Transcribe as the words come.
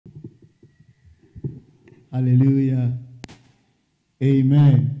Hallelujah.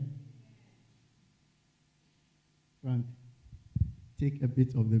 Amen. Frank, take a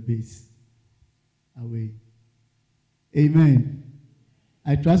bit of the bass away. Amen.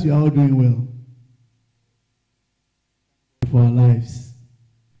 I trust you are all doing well for our lives.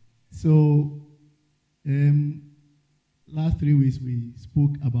 So, last 3 weeks we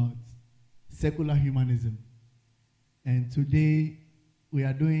spoke about secular humanism. And today we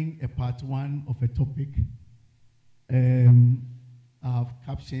are doing a part 1 of a topic I have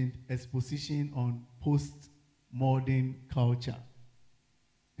captioned Exposition on Postmodern Culture.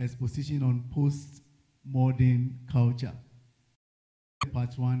 Exposition on Postmodern Culture.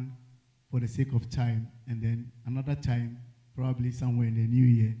 Part 1 for the sake of time, and then another time, probably somewhere in the new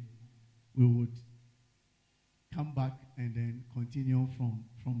year, we would come back and then continue from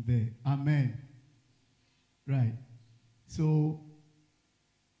there. Amen. Right. So,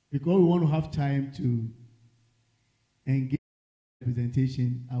 because we want to have time to engage in the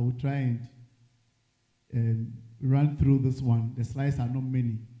presentation, I will try and run through this one. The slides are not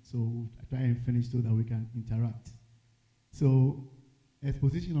many, so we'll try and finish so that we can interact. So,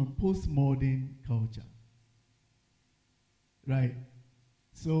 Exposition on Postmodern Culture. Right.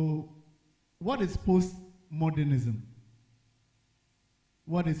 So, what is postmodernism?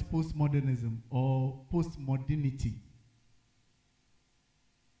 What is postmodernism or postmodernity?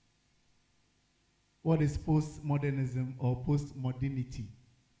 What is postmodernism or postmodernity?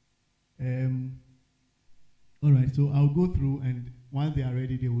 All right, so I'll go through, and once they are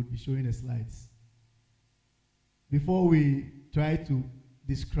ready, they will be showing the slides. Before we try to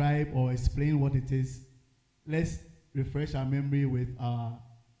describe or explain what it is, let's refresh our memory with our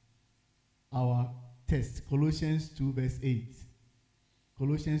text, Colossians 2 verse 8.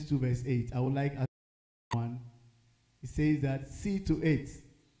 Colossians 2 verse 8. I would like to one. It says that, see to it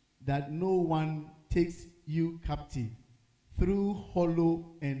that no one takes you captive through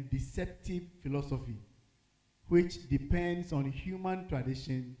hollow and deceptive philosophy, which depends on human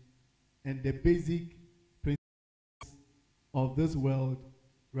tradition and the basic principles of this world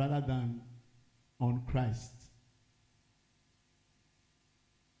rather than on Christ.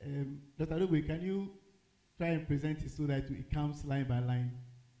 Dr. Lugwe, can you try and present it so that it comes line by line,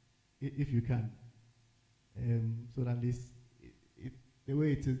 if you can? So that at least the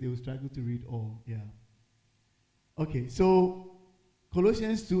way it is, they will struggle to read all. Yeah. Okay, so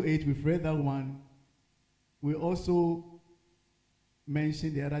Colossians 2:8, we've read that one. We also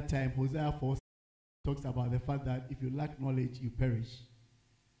mentioned the other time, Hosea 4 talks about the fact that if you lack knowledge, you perish.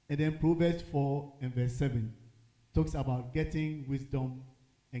 And then Proverbs 4 and verse 7 talks about getting wisdom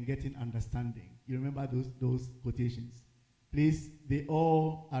and getting understanding. You remember those quotations? Please, they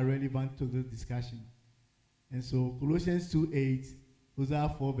all are relevant to this discussion. And so Colossians 2:8, Hosea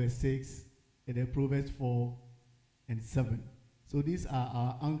 4 verse 6, and then Proverbs 4 and 7. So these are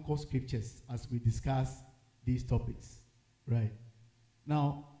our anchor scriptures as we discuss these topics. Right.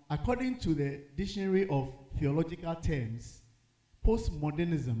 Now, according to the Dictionary of Theological Terms,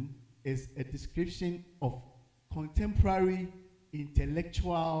 postmodernism is a description of contemporary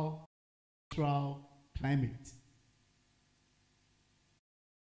intellectual climate.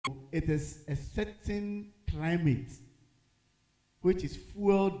 It is a certain climate which is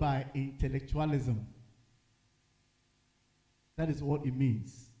fueled by intellectualism. That is what it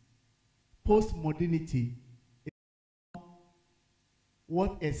means. Postmodernity is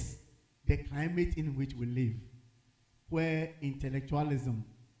what is the climate in which we live, where intellectualism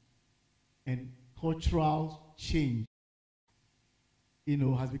and cultural change,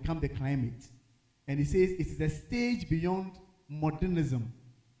 has become the climate. And it says it is a stage beyond modernism,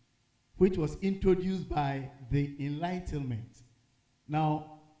 which was introduced by the Enlightenment.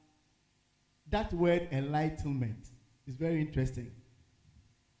 Now, that word enlightenment is very interesting.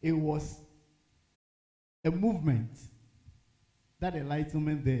 It was a movement. That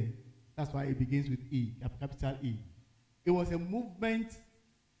enlightenment there, that's why it begins with E, capital E. It was a movement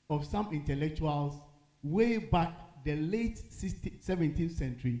of some intellectuals way back the late 17th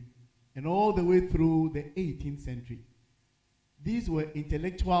century and all the way through the 18th century. These were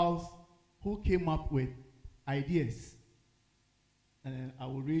intellectuals who came up with ideas. And I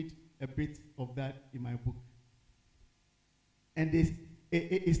will read a bit of that in my book. And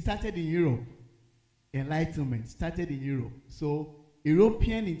it started in Europe. Enlightenment started in Europe. So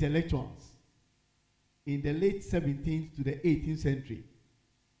European intellectuals in the late 17th to the 18th century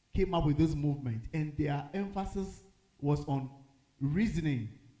came up with this movement, and their emphasis was on reasoning,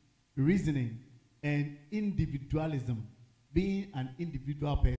 and individualism, being an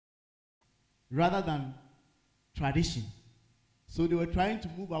individual person, rather than tradition. So they were trying to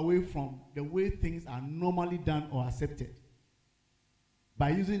move away from the way things are normally done or accepted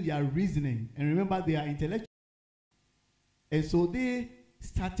by using their reasoning. And remember, they are intellectual. And so they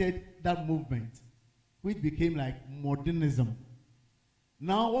started that movement, which became like modernism.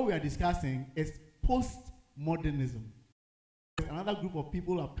 Now what we are discussing is postmodernism. Another group of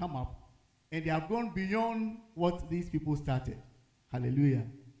people have come up and they have gone beyond what these people started. Hallelujah.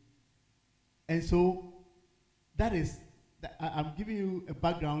 And so that is, I'm giving you a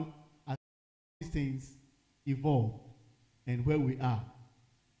background as these things evolve and where we are.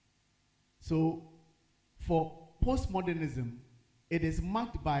 So for postmodernism, it is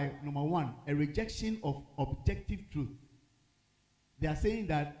marked by, number one, a rejection of objective truth. They are saying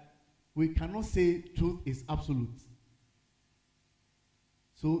that we cannot say truth is absolute.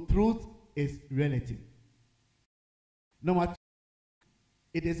 So truth is relative. Number two,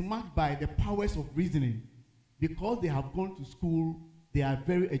 it is marked by the powers of reasoning. Because they have gone to school, they are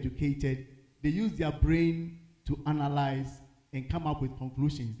very educated, they use their brain to analyze and come up with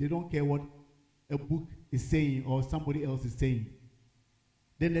conclusions. They don't care what a book is saying or somebody else is saying.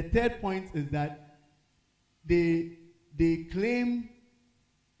 Then the third point is that they claim,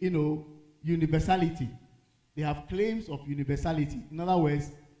 universality. They have claims of universality. In other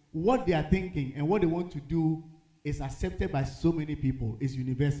words, what they are thinking and what they want to do is accepted by so many people. It's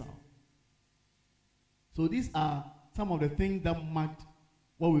universal. So these are some of the things that marked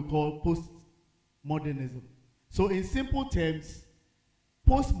what we call postmodernism. So in simple terms,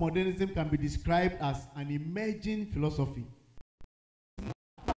 postmodernism can be described as an emerging philosophy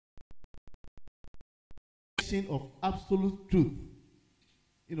of absolute truth.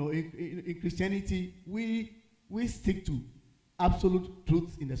 In Christianity, we stick to absolute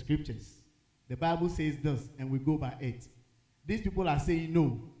truths in the scriptures. The Bible says this, and we go by it. These people are saying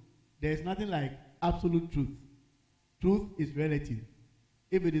no. There's nothing like absolute truth. Truth is relative.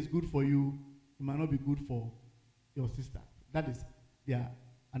 If it is good for you, it might not be good for your sister. That is their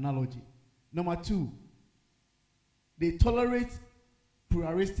analogy. Number two, they tolerate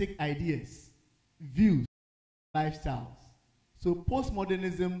pluralistic ideas, views, lifestyles. So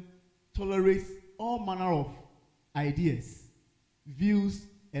postmodernism tolerates all manner of ideas, views,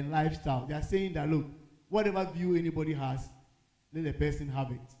 and lifestyle. They are saying that, look, whatever view anybody has, let the person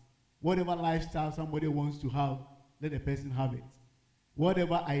have it. Whatever lifestyle somebody wants to have, let the person have it.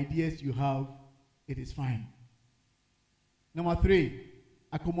 Whatever ideas you have, it is fine. Number three,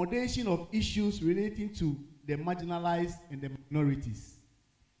 accommodation of issues relating to the marginalized and the minorities.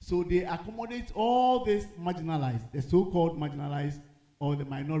 So they accommodate all these marginalized, the so-called marginalized or the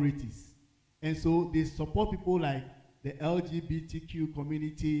minorities. And so they support people like the LGBTQ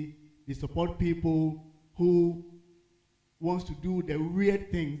community. They support people who wants to do the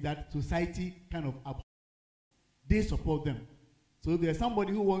weird things that society kind of abhors. They support them. So if there's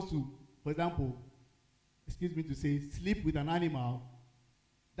somebody who wants to, for example, excuse me to say, sleep with an animal,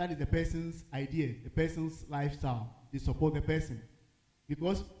 that is the person's idea, the person's lifestyle. They support the person.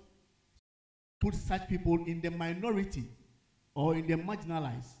 Because put such people in the minority or in the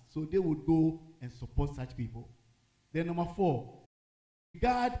marginalized, so they would go and support such people. Then number four,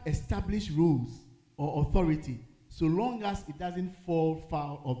 regard established rules or authority so long as it doesn't fall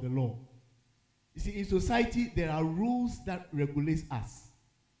foul of the law. You see, in society, there are rules that regulate us.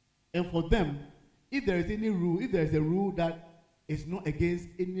 And for them, if there is any rule, if there is a rule that is not against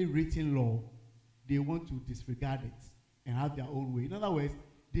any written law, they want to disregard it and have their own way. In other words,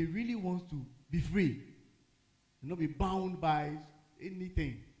 they really want to be free and not be bound by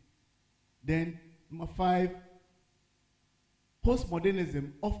anything. Then, number five,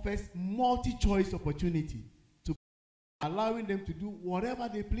 postmodernism offers multi-choice opportunity to allowing them to do whatever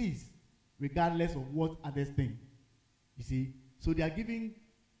they please, regardless of what others think. You see? So they are giving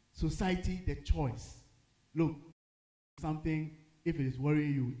society the choice. Look, something, if it is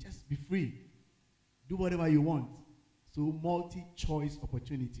worrying you, just be free. Do whatever you want. So multi-choice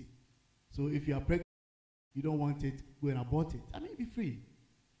opportunity. So if you are pregnant, you don't want it, go and abort it. I mean, be free.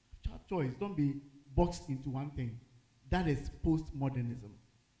 Have choice. Don't be boxed into one thing. That is postmodernism.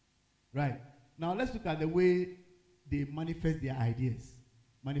 Right. Now let's look at the way they manifest their ideas.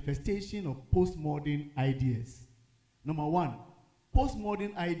 Manifestation of postmodern ideas. Number one,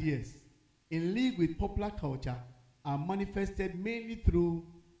 postmodern ideas in league with popular culture are manifested mainly through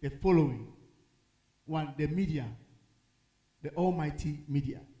the following. One, the media, the almighty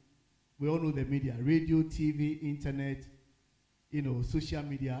media. We all know the media, radio, TV, internet, social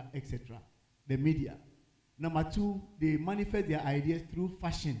media, etc. The media. Number two, they manifest their ideas through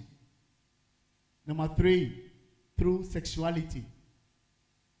fashion. Number three, through sexuality.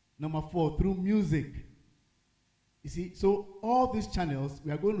 Number four, through music. You see, so all these channels,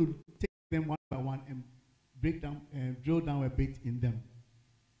 we are going to take them one by one and break down and drill down a bit in them.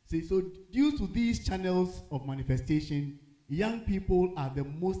 See, so due to these channels of manifestation, young people are the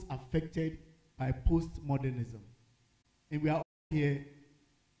most affected by postmodernism. And we are all here,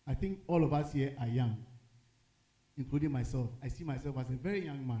 I think all of us here are young, including myself. I see myself as a very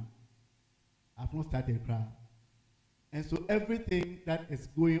young man. I've not started a crowd. And so everything that is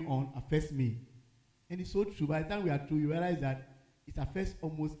going on affects me. And it's so true. By the time we are through, you realize that it affects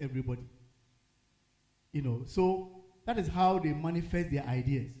almost everybody. You know, so that is how they manifest their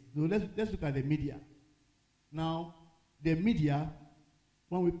ideas. So let's look at the media. Now, the media,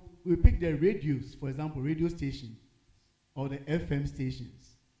 when we pick the radios, for example, radio stations, or the FM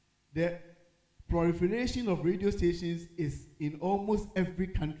stations, the proliferation of radio stations is in almost every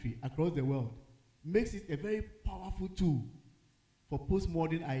country across the world. Makes it a very powerful tool for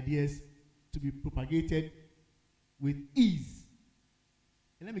postmodern ideas to be propagated with ease.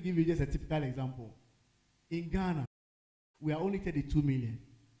 And let me give you just a typical example. In Ghana, we are only 32 million.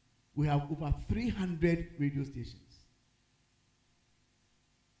 We have over 300 radio stations.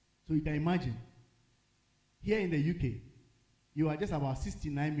 So you can imagine, here in the UK, you are just about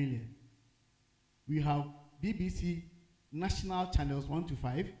 69 million. We have BBC national channels 1 to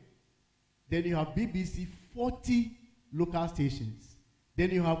 5. Then you have BBC 40 local stations.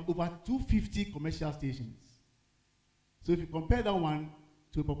 Then you have over 250 commercial stations. So if you compare that one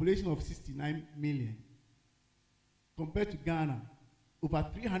to a population of 69 million, compared to Ghana, over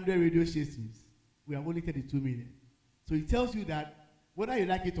 300 radio stations, we have only 32 million. So it tells you that whether you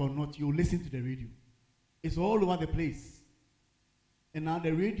like it or not, you listen to the radio. It's all over the place. And now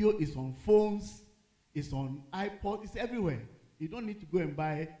the radio is on phones, it's on iPod, it's everywhere. You don't need to go and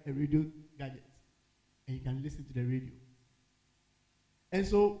buy a radio gadget. And you can listen to the radio. And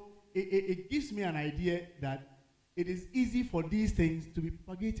so it gives me an idea that it is easy for these things to be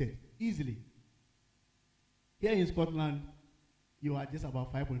propagated easily. Here in Scotland, you are just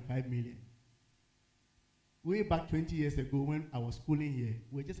about 5.5 million. Way back 20 years ago when I was schooling here,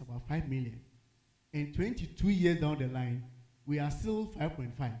 we were just about 5 million. And 22 years down the line, we are still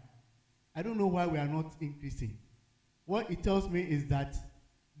 5.5. I don't know why we are not increasing. What it tells me is that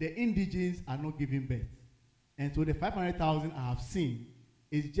the indigenes are not giving birth. And so the 500,000 I have seen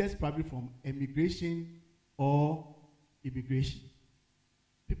is just probably from emigration or immigration.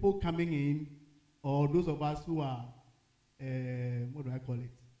 People coming in, or those of us who are, what do I call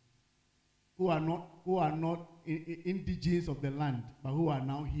it? Who are not indigenes of the land, but who are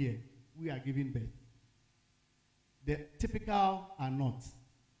now here, we are giving birth. The typical are not.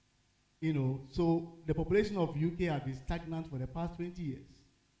 You know, so the population of UK has been stagnant for the past 20 years.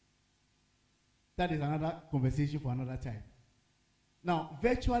 That is another conversation for another time. Now,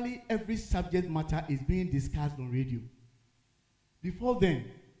 virtually every subject matter is being discussed on radio. Before then,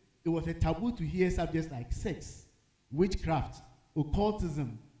 it was a taboo to hear subjects like sex, witchcraft,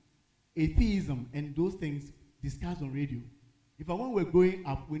 occultism, atheism, and those things discussed on radio. If when we were growing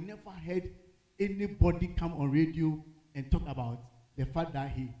up, we never heard anybody come on radio and talk about the fact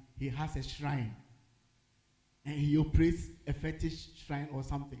that he has a shrine and he operates a fetish shrine or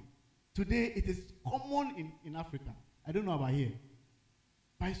something. Today, it is common in Africa. I don't know about here.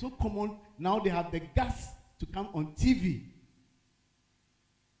 But it's so common, now they have the guts to come on TV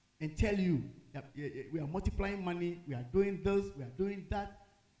and tell you that we are multiplying money, we are doing this, we are doing that,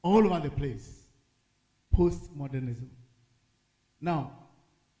 all over the place. Postmodernism. Now,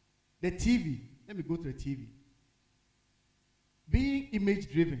 the TV, let me go to the TV. Being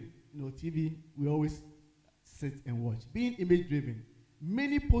image-driven, you know, TV, we always sit and watch. Being image-driven,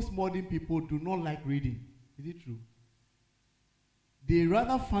 many postmodern people do not like reading. Is it true? They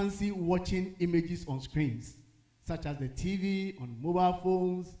rather fancy watching images on screens, such as the TV, on mobile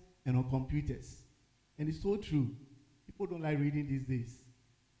phones, and on computers. And it's so true. People don't like reading these days.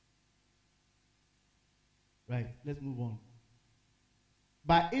 Right, let's move on.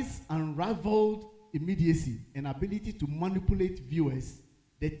 By its unrivaled immediacy and ability to manipulate viewers,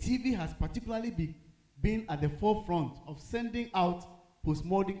 the TV has particularly been at the forefront of sending out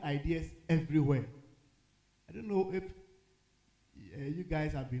postmodern ideas everywhere. I don't know if you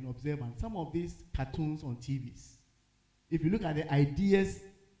guys have been observant. Some of these cartoons on TVs, if you look at the ideas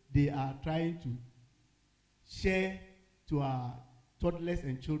they are trying to share to our toddlers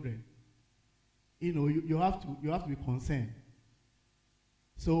and children, you know, you have to be concerned.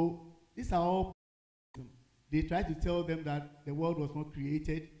 So these are all, they try to tell them that the world was not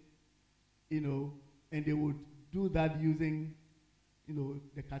created, you know, and they would do that using, you know,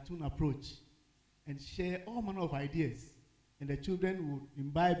 the cartoon approach and share all manner of ideas. And the children would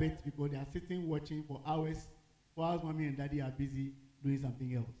imbibe it because they are sitting watching for hours whilst mommy and daddy are busy doing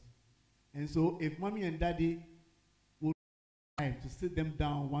something else. And so if mommy and daddy would try to sit them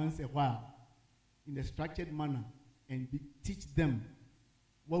down once a while in a structured manner and teach them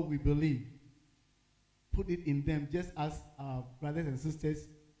what we believe, put it in them just as our brothers and sisters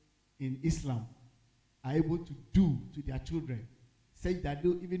in Islam are able to do to their children, such that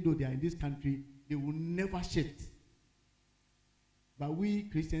even though they are in this country, they will never shift. But we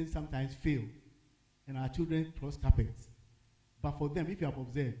Christians sometimes fail, and our children cross carpets. But for them, if you have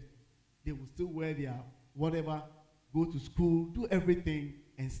observed, they will still wear their whatever, go to school, do everything,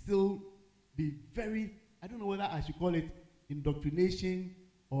 and still be very, I don't know whether I should call it indoctrination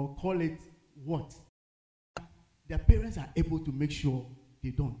or call it what. Their parents are able to make sure they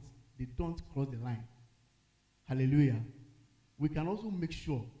don't cross the line. Hallelujah. We can also make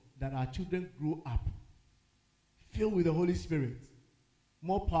sure that our children grow up filled with the Holy Spirit,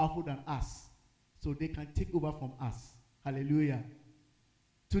 more powerful than us, so they can take over from us. Hallelujah.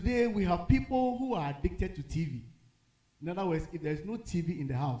 Today we have people who are addicted to TV. In other words, if there's no TV in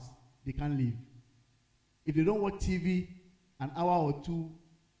the house, they can't live. If they don't watch TV an hour or two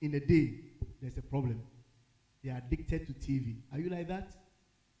in a day, there's a problem. They are addicted to TV. Are you like that?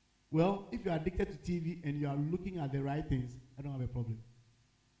 Well, if you are addicted to TV and you are looking at the right things, I don't have a problem.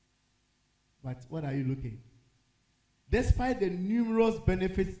 But what are you looking? Despite the numerous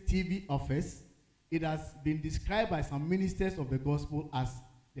benefits TV offers, it has been described by some ministers of the gospel as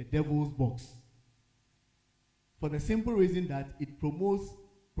the devil's box. For the simple reason that it promotes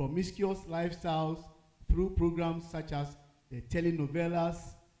promiscuous lifestyles through programs such as the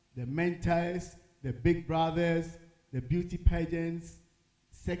telenovelas, the mentors, the big brothers, the beauty pageants,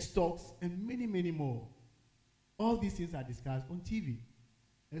 sex talks, and many, many more. All these things are discussed on TV.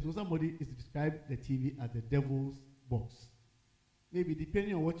 And so somebody is to describe the TV as the devil's box. Maybe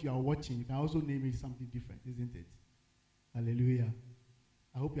depending on what you are watching, you can also name it something different, isn't it? Hallelujah.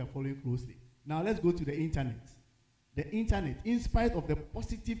 I hope you are following closely. Now let's go to the internet. The internet, in spite of the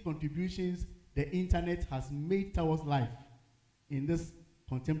positive contributions the internet has made towards life in this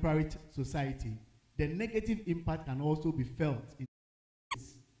contemporary society, the negative impact can also be felt in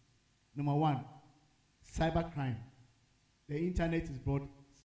ways. Number one, cybercrime. The internet is brought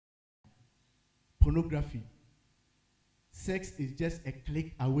pornography. Sex is just a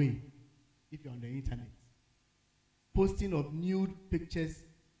click away if you're on the internet. Posting of nude pictures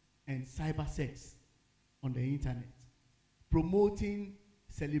and cyber sex on the internet. Promoting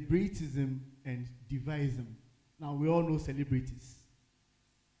celebritism and divism. Now we all know celebrities.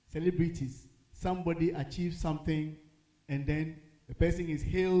 Celebrities, somebody achieves something and then the person is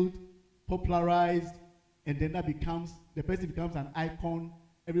hailed, popularized, and then the person becomes an icon.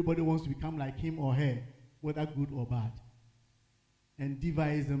 Everybody wants to become like him or her, whether good or bad. And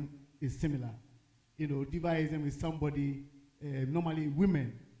divaism is similar. You know, divaism is somebody, normally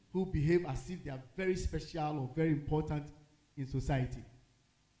women, who behave as if they are very special or very important in society.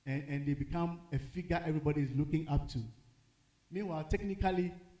 And they become a figure everybody is looking up to. Meanwhile,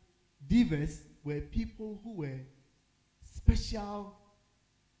 technically, divas were people who were special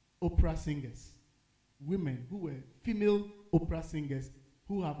opera singers. Women who were female opera singers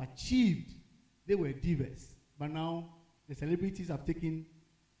who have achieved, they were divas. But now, the celebrities have taken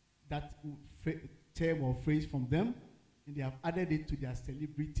that term or phrase from them, and they have added it to their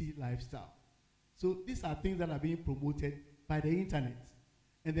celebrity lifestyle. So these are things that are being promoted by the internet.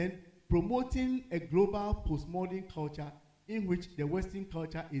 And then promoting a global postmodern culture in which the Western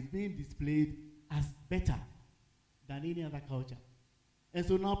culture is being displayed as better than any other culture. And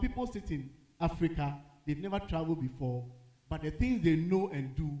so now people sit in Africa, they've never traveled before, but the things they know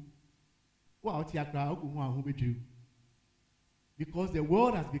and do, because the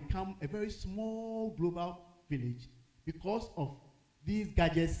world has become a very small global village because of these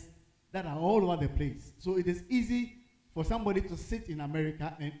gadgets that are all over the place. So it is easy for somebody to sit in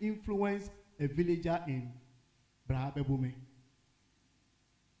America and influence a villager in Brahabebume.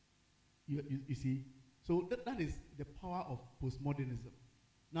 You see? So that is the power of postmodernism.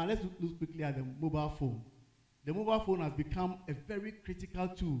 Now let's look quickly at the mobile phone. The mobile phone has become a very critical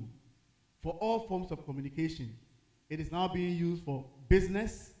tool for all forms of communication. It is now being used for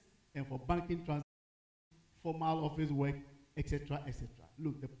business and for banking transactions, formal office work, etc., etc.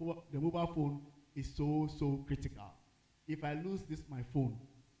 Look, the mobile phone is so critical. If I lose my phone,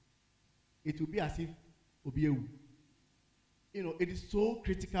 it will be as if Obiewu. You know, it is so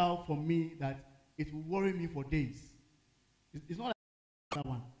critical for me that it will worry me for days. It's not like that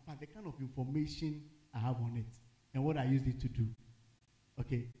one, but the kind of information I have on it and what I use it to do.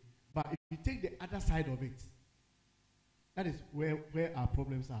 Okay? But if you take the other side of it, that is where our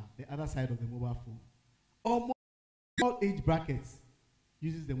problems are, the other side of the mobile phone. Almost All age brackets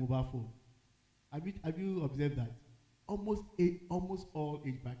uses the mobile phone. Have you observed that? Almost all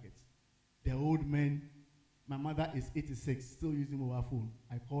age brackets. The old men, my mother is 86, still using mobile phone.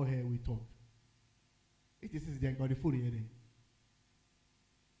 I call her, we talk. 86, they got the phone here then.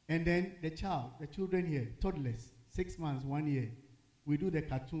 And then the children here, toddlers, 6 months, 1 year. We do the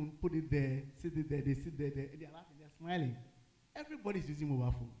cartoon, put it there, sit it there, they sit there, and they're laughing, they're smiling. Everybody's using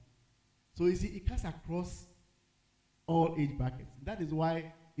mobile phone. So you see, it cuts across all age brackets. That is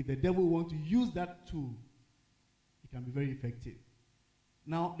why if the devil wants to use that tool, it can be very effective.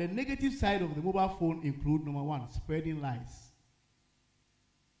 Now, the negative side of the mobile phone include, number one, spreading lies.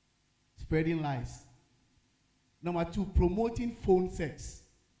 Spreading lies. Number two, promoting phone sex.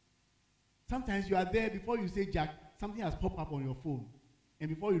 Sometimes you are there, before you say Jack, something has popped up on your phone. And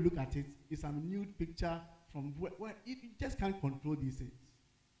before you look at it, it's a nude picture from where you just can't control these things.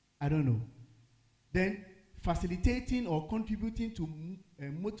 I don't know. Then, facilitating or contributing to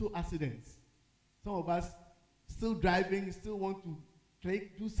motor accidents. Some of us still driving, still want to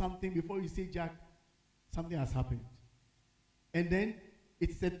do something before you say Jack, something has happened. And then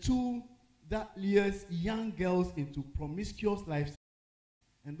it's a tool that lures young girls into promiscuous lives.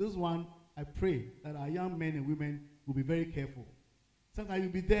 And this one, I pray that our young men and women will be very careful. Sometimes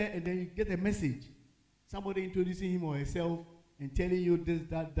you'll be there and then you get a message. Somebody introducing him or herself and telling you this,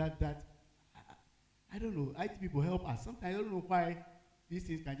 that. I don't know. IT people help us. Sometimes I don't know why these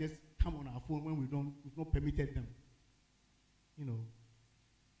things can just come on our phone when we've not permitted them. You know.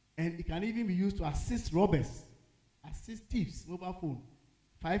 And it can even be used to assist robbers, assist thieves, mobile phone.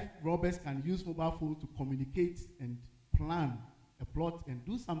 5 robbers can use mobile phone to communicate and plan a plot and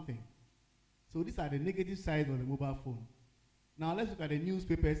do something. So these are the negative sides of the mobile phone. Now let's look at the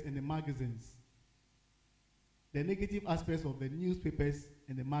newspapers and the magazines. The negative aspects of the newspapers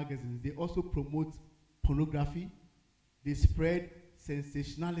and the magazines, they also promote pornography. They spread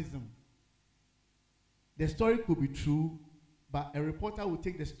sensationalism. The story could be true, but a reporter will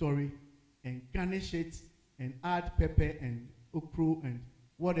take the story and garnish it and add pepper and okra and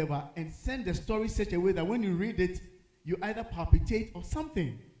whatever and send the story such a way that when you read it, you either palpitate or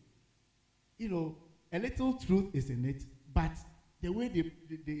something. You know, a little truth is in it, but the way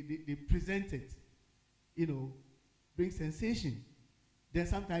they present it, you know, brings sensation. Then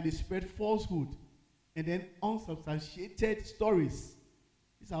sometimes they spread falsehood and then unsubstantiated stories.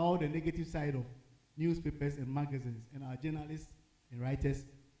 These are all the negative side of newspapers and magazines, and our journalists and writers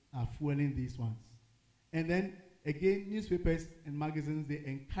are fueling these ones. And then again, newspapers and magazines, they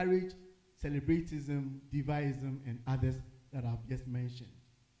encourage celebritism, divaism, and others that I've just mentioned.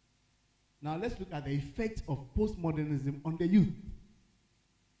 Now let's look at the effect of postmodernism on the youth.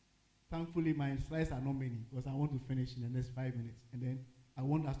 Thankfully, my slides are not many because I want to finish in the next 5 minutes, and then I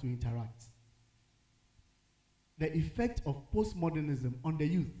want us to interact. The effect of postmodernism on the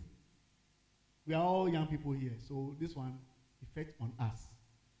youth. We are all young people here, so this one, effect on us.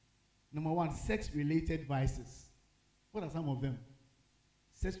 Number one, sex-related vices. What are some of them?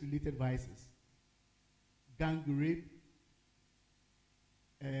 Sex-related vices. Gang rape,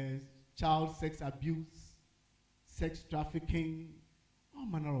 child sex abuse, sex trafficking, all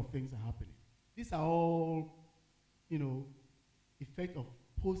manner of things are happening. These are all, you know, effect of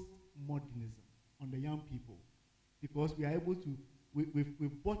postmodernism on the young people, because we are able to,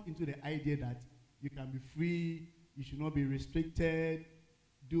 we've bought into the idea that you can be free, you should not be restricted,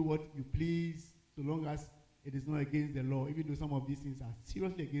 do what you please, so long as it is not against the law, even though some of these things are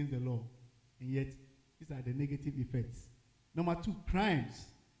seriously against the law, and yet these are the negative effects. Number two, crimes,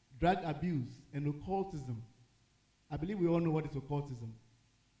 drug abuse, and occultism. I believe we all know what is occultism.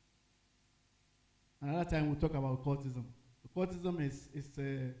 Another time we'll talk about occultism. Occultism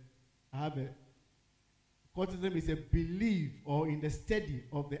occultism is a belief or in the study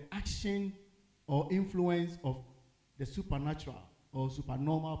of the action or influence of the supernatural or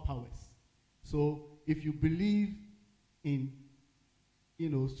supernormal powers. So if you believe in, you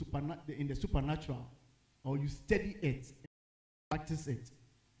know, in the supernatural, or you study it, practice it,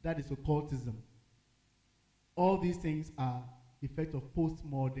 that is occultism. All these things are effect of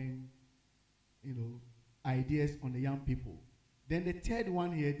postmodern, you know, ideas on the young people. Then the third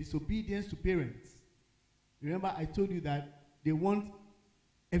one here, disobedience to parents. Remember, I told you that they want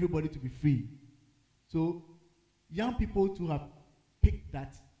everybody to be free. So young people too have picked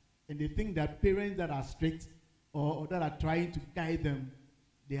that, and they think that parents that are strict or that are trying to guide them,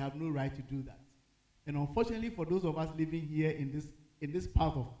 they have no right to do that. And unfortunately, for those of us living here in this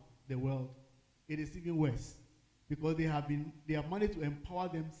part of the world, it is even worse, because they have managed to empower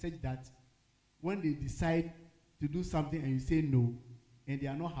them such that when they decide to do something and you say no, and they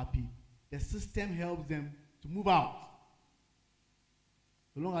are not happy, the system helps them to move out.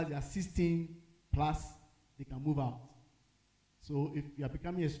 So long as they are 16 plus, they can move out. So if you are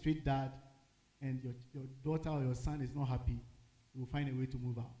becoming a straight dad and your daughter or your son is not happy, you will find a way to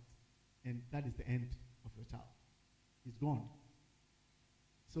move out. And that is the end of your child. It's gone.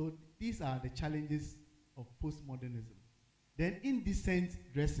 So these are the challenges of postmodernism. Then indecent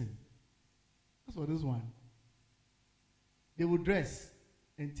dressing. That's for this one. They will dress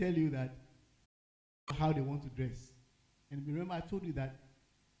and tell you that how they want to dress. And remember, I told you that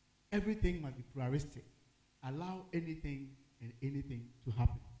everything must be pluralistic. Allow anything and anything to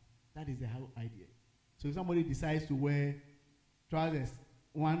happen. That is the whole idea. So if somebody decides to wear trousers,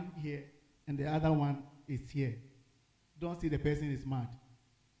 one here and the other one is here, don't say the person is mad.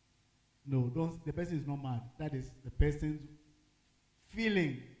 No, the person is not mad. That is the person's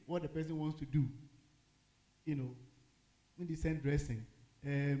feeling what the person wants to do. You know, indecent dressing.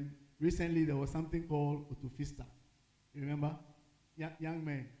 Recently there was something called Otofista. You remember? Young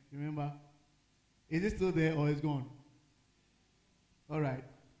men, remember? Is it still there or is gone? All right.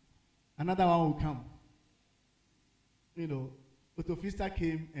 Another one will come. You know, Otofista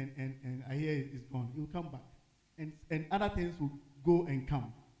came and I hear it's gone. It will come back. And other things will go and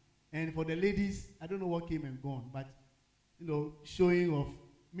come. And for the ladies, I don't know what came and gone, but, you know, showing of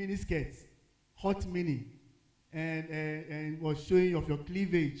mini skirts, hot mini, and was showing of your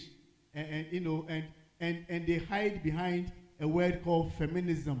cleavage, and you know, and they hide behind a word called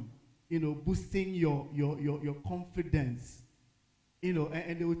feminism, you know, boosting your confidence, you know,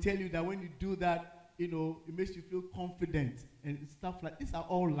 and they will tell you that when you do that, you know, it makes you feel confident and stuff like these are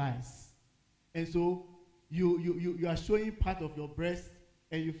all lies. And so you are showing part of your breast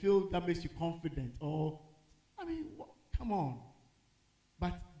and you feel that makes you confident. Or, I mean, come on.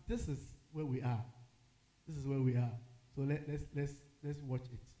 But this is where we are. This is where we are. So let's watch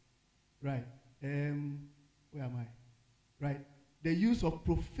it. Right. Where am I? Right. The use of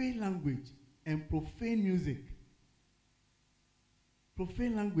profane language and profane music.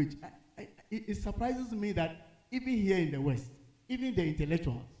 Profane language. It surprises me that even here in the West, even the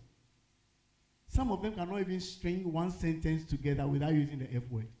intellectuals, some of them cannot even string one sentence together without using the F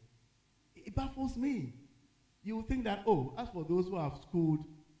word. It baffles me. You would think that, oh, as for those who have schooled,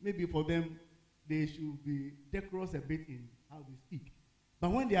 maybe for them, they should be decorous a bit in how they speak.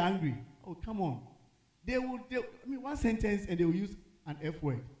 But when they are angry, oh, come on. I mean, one sentence and they will use an F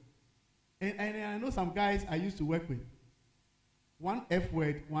word. And I know some guys I used to work with. One F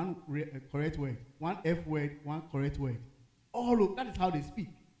word, one correct word. One F word, one correct word. That is how they speak.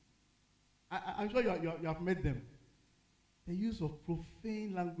 I'm sure you have met them. The use of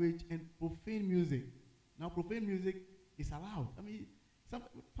profane language and profane music. Now, profane music is allowed. I mean, some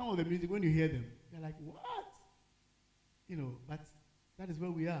of the music, when you hear them, you're like, what? You know, but that is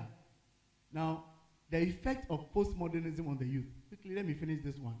where we are. Now, the effect of postmodernism on the youth. Quickly, let me finish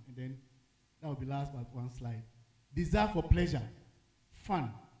this one, and then that will be last but one slide. Desire for pleasure,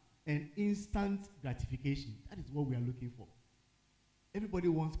 fun, and instant gratification. That is what we are looking for. Everybody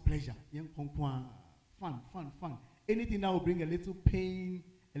wants pleasure. Fun. Anything that will bring a little pain,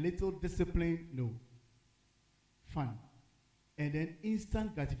 a little discipline, no. Fun. And then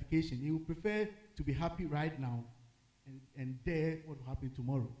instant gratification. You prefer to be happy right now and dare what will happen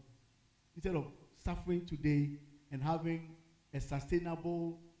tomorrow. Instead of suffering today and having a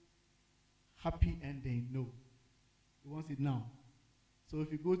sustainable, happy ending, no. He wants it now. So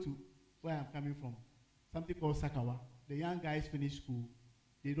if you go to where I'm coming from, something called Sakawa, the young guys finish school,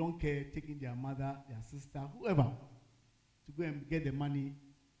 they don't care taking their mother, their sister, whoever, to go and get the money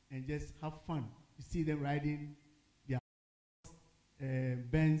and just have fun. You see them riding their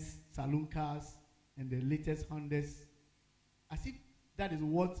Benz, saloon cars, and the latest Hondas, as if that is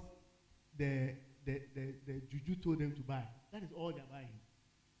what the juju told them to buy. That is all they're buying.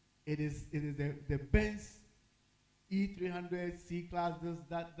 It is the Benz E300, C-Class, this,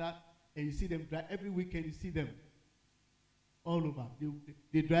 that, and you see them drive. Every weekend you see them all over.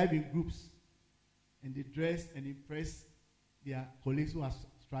 They drive in groups, and they dress and impress their colleagues who are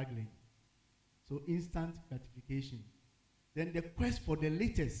struggling. So instant gratification. Then the quest for the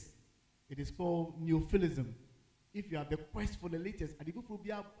latest, it is called neophilism. If you have the quest for the latest, and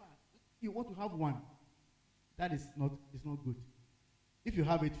you want to have one, that is not good. If you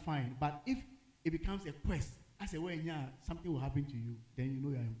have it, fine. But if it becomes a quest, as a way, something will happen to you, then you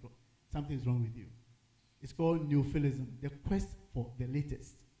know something is wrong with you. It's called neophilism, the quest for the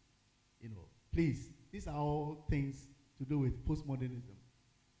latest. You know, please, these are all things to do with postmodernism.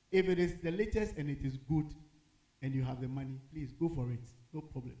 If it is the latest and it is good, and you have the money, please go for it. No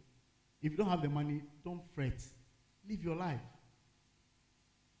problem. If you don't have the money, don't fret. Live your life.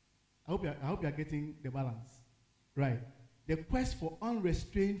 I hope you are getting the balance. Right. The quest for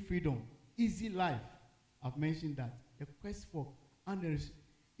unrestrained freedom, easy life. I've mentioned that. The quest for unrestrained,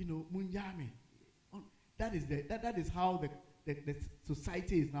 munjame. That is how the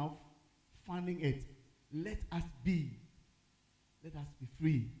society is now funding it. Let us be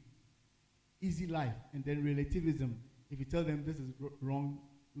free. Easy life. And then relativism. If you tell them this is wrong,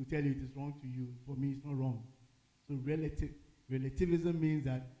 will tell you it is wrong to you. For me, it's not wrong. So relativism means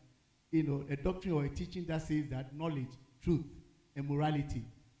that, a doctrine or a teaching that says that knowledge, truth, and morality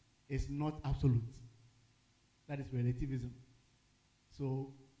is not absolute. That is relativism.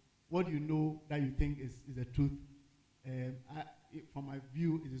 So what you know that you think is the truth, from my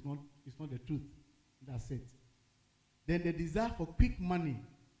view, it's not the truth. That's it. Then the desire for quick money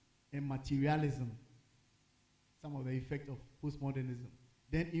and materialism, some of the effect of postmodernism.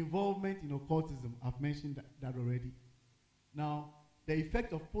 Then involvement in occultism, I've mentioned that already. Now, the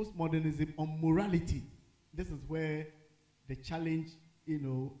effect of postmodernism on morality, this is where the challenge,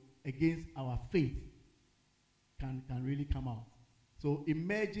 against our faith can really come out. So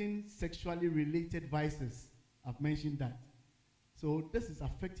emerging sexually related vices, I've mentioned that. So this is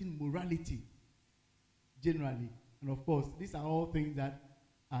affecting morality generally. And of course, these are all things that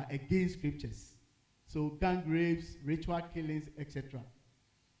are against scriptures. So gang rapes, ritual killings, etc.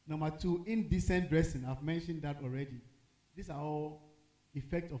 Number 2, indecent dressing. I've mentioned that already. These are all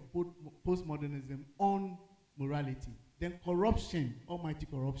effects of postmodernism on morality. Then corruption, almighty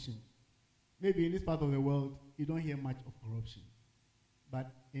corruption. Maybe in this part of the world, you don't hear much of corruption. But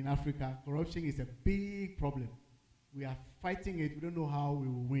in Africa, corruption is a big problem. We are fighting it. We don't know how we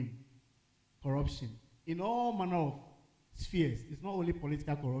will win. Corruption. In all manner of spheres. It's not only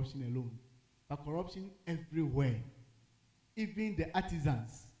political corruption alone, but corruption everywhere. Even the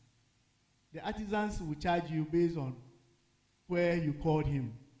artisans. The artisans will charge you based on where you called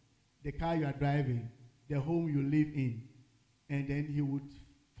him, the car you are driving, the home you live in. And then he would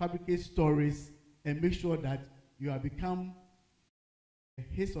fabricate stories and make sure that you have become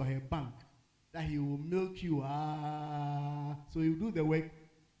his or her bank, that he will milk you. So you do the work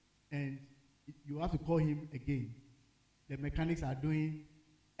and you have to call him again. The mechanics are doing,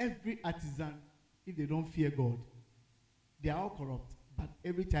 every artisan, if they don't fear God, they are all corrupt. But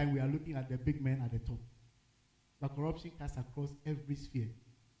every time we are looking at the big men at the top. But corruption cuts across every sphere.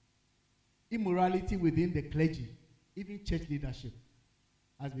 Immorality within the clergy, even church leadership,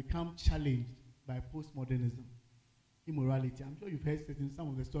 has become challenged by postmodernism. Immorality. I'm sure you've heard some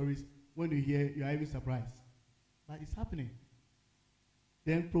of the stories. When you hear, you are even surprised. But it's happening.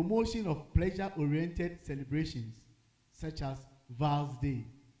 Then promotion of pleasure-oriented celebrations, such as Val's Day,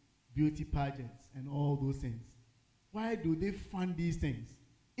 beauty pageants, and all those things. Why do they fund these things?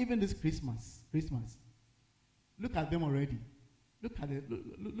 Even this Christmas. Look at them already. Look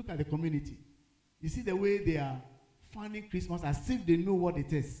at the community. You see the way they are funding Christmas as if they know what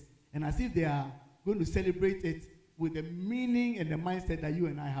it is, and as if they are going to celebrate it with the meaning and the mindset that you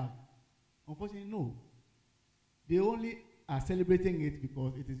and I have. Unfortunately, no. They only are celebrating it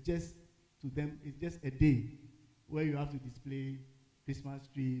because it is just, to them, it's just a day where you have to display Christmas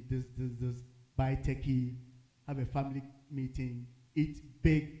tree, this, buy turkey, have a family meeting, eat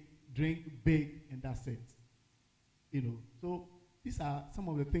big, drink big, and that's it. So these are some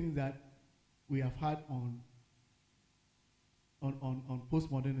of the things that we have had on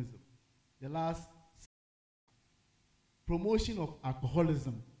postmodernism. The last, promotion of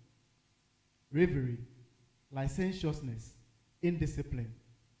alcoholism, revelry, licentiousness, indiscipline.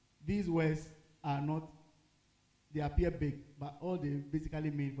 These words are not, they appear big, but all they basically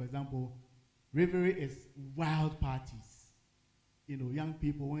mean, for example, revelry is wild parties. Young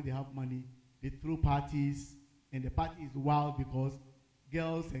people, when they have money, they throw parties, and the party is wild because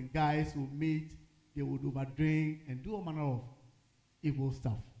girls and guys will meet, they would overdrink and do all manner of evil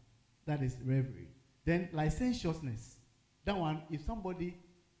stuff. That is revelry. Then licentiousness. That one, if somebody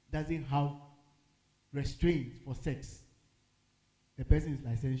doesn't have restraint for sex, the person is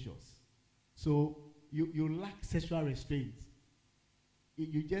licentious. So you lack sexual restraint.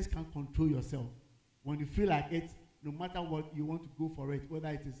 You just can't control yourself. When you feel like it, no matter what, you want to go for it, whether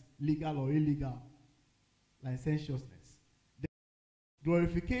it is legal or illegal. Licentiousness. The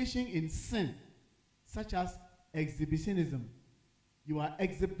glorification in sin, such as exhibitionism. You are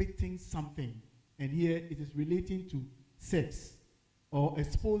exhibiting something, and here it is relating to sex or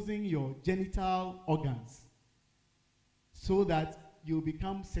exposing your genital organs so that you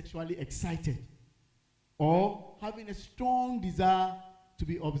become sexually excited, or having a strong desire to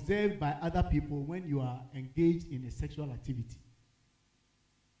be observed by other people when you are engaged in a sexual activity.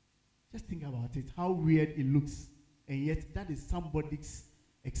 Just think about it, how weird it looks, and yet that is somebody's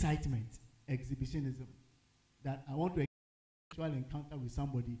excitement, exhibitionism, that I want to sexual encounter with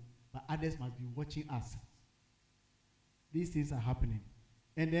somebody, but others must be watching us. These things are happening.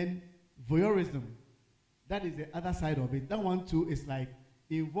 And then voyeurism, that is the other side of it. That one too is like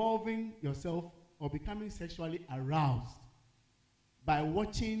involving yourself or becoming sexually aroused by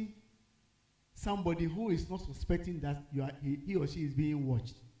watching somebody who is not suspecting that he or she is being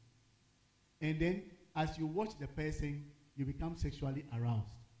watched. And then as you watch the person, you become sexually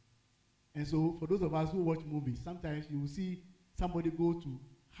aroused. And so for those of us who watch movies, sometimes you will see somebody go to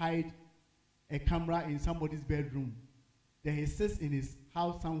hide a camera in somebody's bedroom. Then he sits in his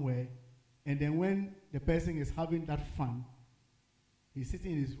house somewhere, and then when the person is having that fun, he's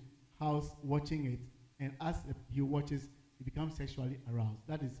sitting in his house watching it, and as he watches, he becomes sexually aroused.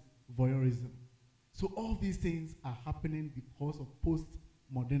 That is voyeurism. So all these things are happening because of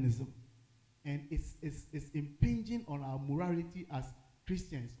postmodernism. And it's impinging on our morality as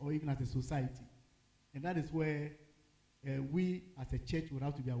Christians or even as a society. And that is where we as a church would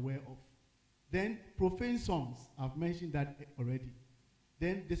have to be aware of. Then profane songs, I've mentioned that already.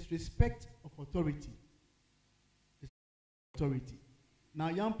 Then disrespect of authority. Now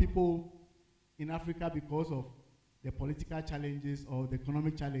young people in Africa, because of the political challenges or the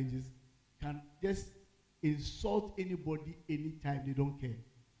economic challenges, can just insult anybody anytime they don't care.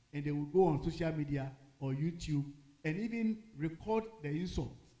 And they will go on social media or YouTube and even record the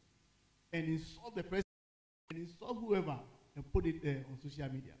insult and insult the president and insult whoever and put it there on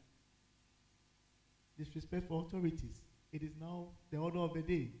social media. Disrespect for authorities. It is now the order of the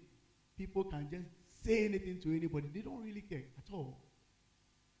day. People can just say anything to anybody. They don't really care at all.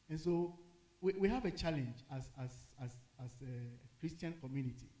 And so we have a challenge as a Christian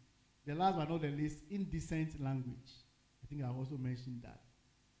community. The last but not the least, indecent language. I think I also mentioned that.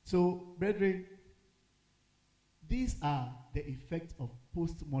 So, brethren, these are the effects of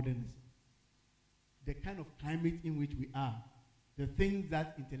postmodernism. The kind of climate in which we are. The things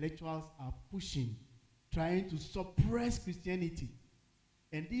that intellectuals are pushing, trying to suppress Christianity.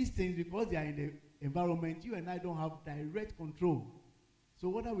 And these things, because they are in the environment, you and I don't have direct control. So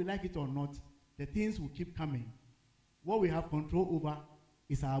whether we like it or not, the things will keep coming. What we have control over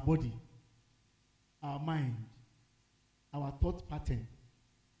is our body, our mind, our thought pattern,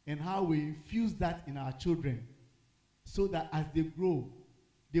 and how we infuse that in our children, so that as they grow,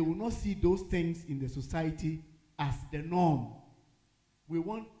 they will not see those things in the society as the norm. We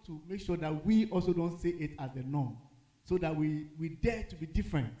want to make sure that we also don't see it as the norm, so that we dare to be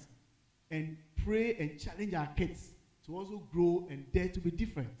different and pray and challenge our kids to also grow and dare to be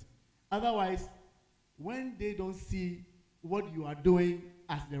different. Otherwise, when they don't see what you are doing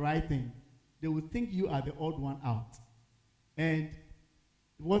as the right thing, they will think you are the odd one out. And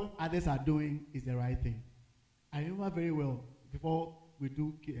what others are doing is the right thing. I remember very well, before we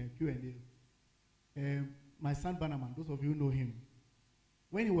do Q&A, my son Banaman, those of you who know him,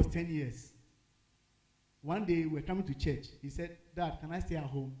 when he was 10 years, one day we were coming to church. He said, "Dad, can I stay at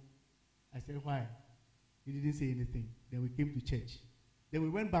home?" I said, "Why?" He didn't say anything. Then we came to church. Then we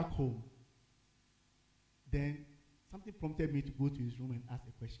went back home. Then something prompted me to go to his room and ask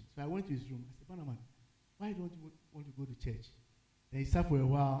a question. So I went to his room. I said, "Banaman, why don't you want to go to church?" Then he sat for a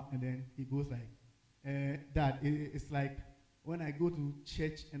while, and then he goes like, "Dad, it's like when I go to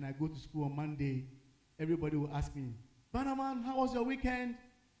church and I go to school on Monday, everybody will ask me, 'Banaman, how was your weekend?'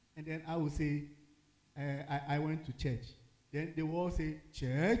 And then I will say, I went to church." Then they will all say,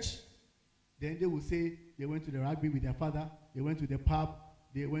 "Church?" Then they will say they went to the rugby with their father, they went to the pub,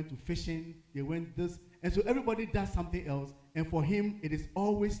 they went to fishing, they went this. And so everybody does something else. And for him, it is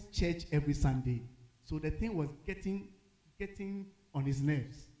always church every Sunday. So the thing was getting on his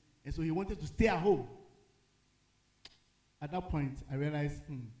nerves. And so he wanted to stay at home. At that point, I realized,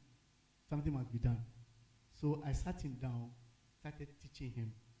 something must be done. So I sat him down, started teaching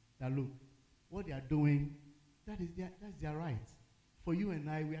him that, look, what they are doing, that's their right. For you and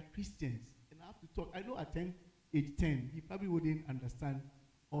I, we are Christians. And I have to talk. I know at age 10, he probably wouldn't understand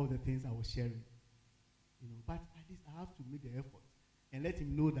all the things I was sharing. But at least I have to make the effort and let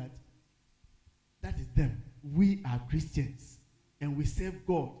him know that that is them. We are Christians and we serve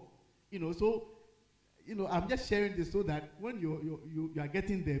God. So I'm just sharing this so that when you are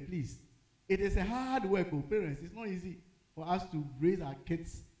getting there, please. It is a hard work for parents. It's not easy for us to raise our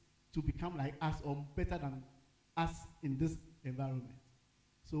kids to become like us or better than us in this environment.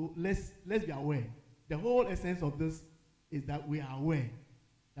 So let's be aware. The whole essence of this is that we are aware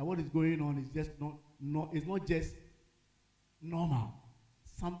that what is going on is just it's not just normal.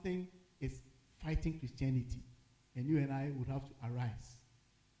 Something is fighting Christianity. And you and I would have to arise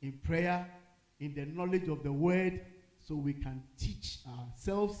in prayer, in the knowledge of the word, so we can teach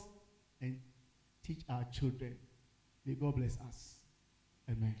ourselves and teach our children. May God bless us.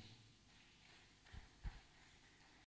 Amen.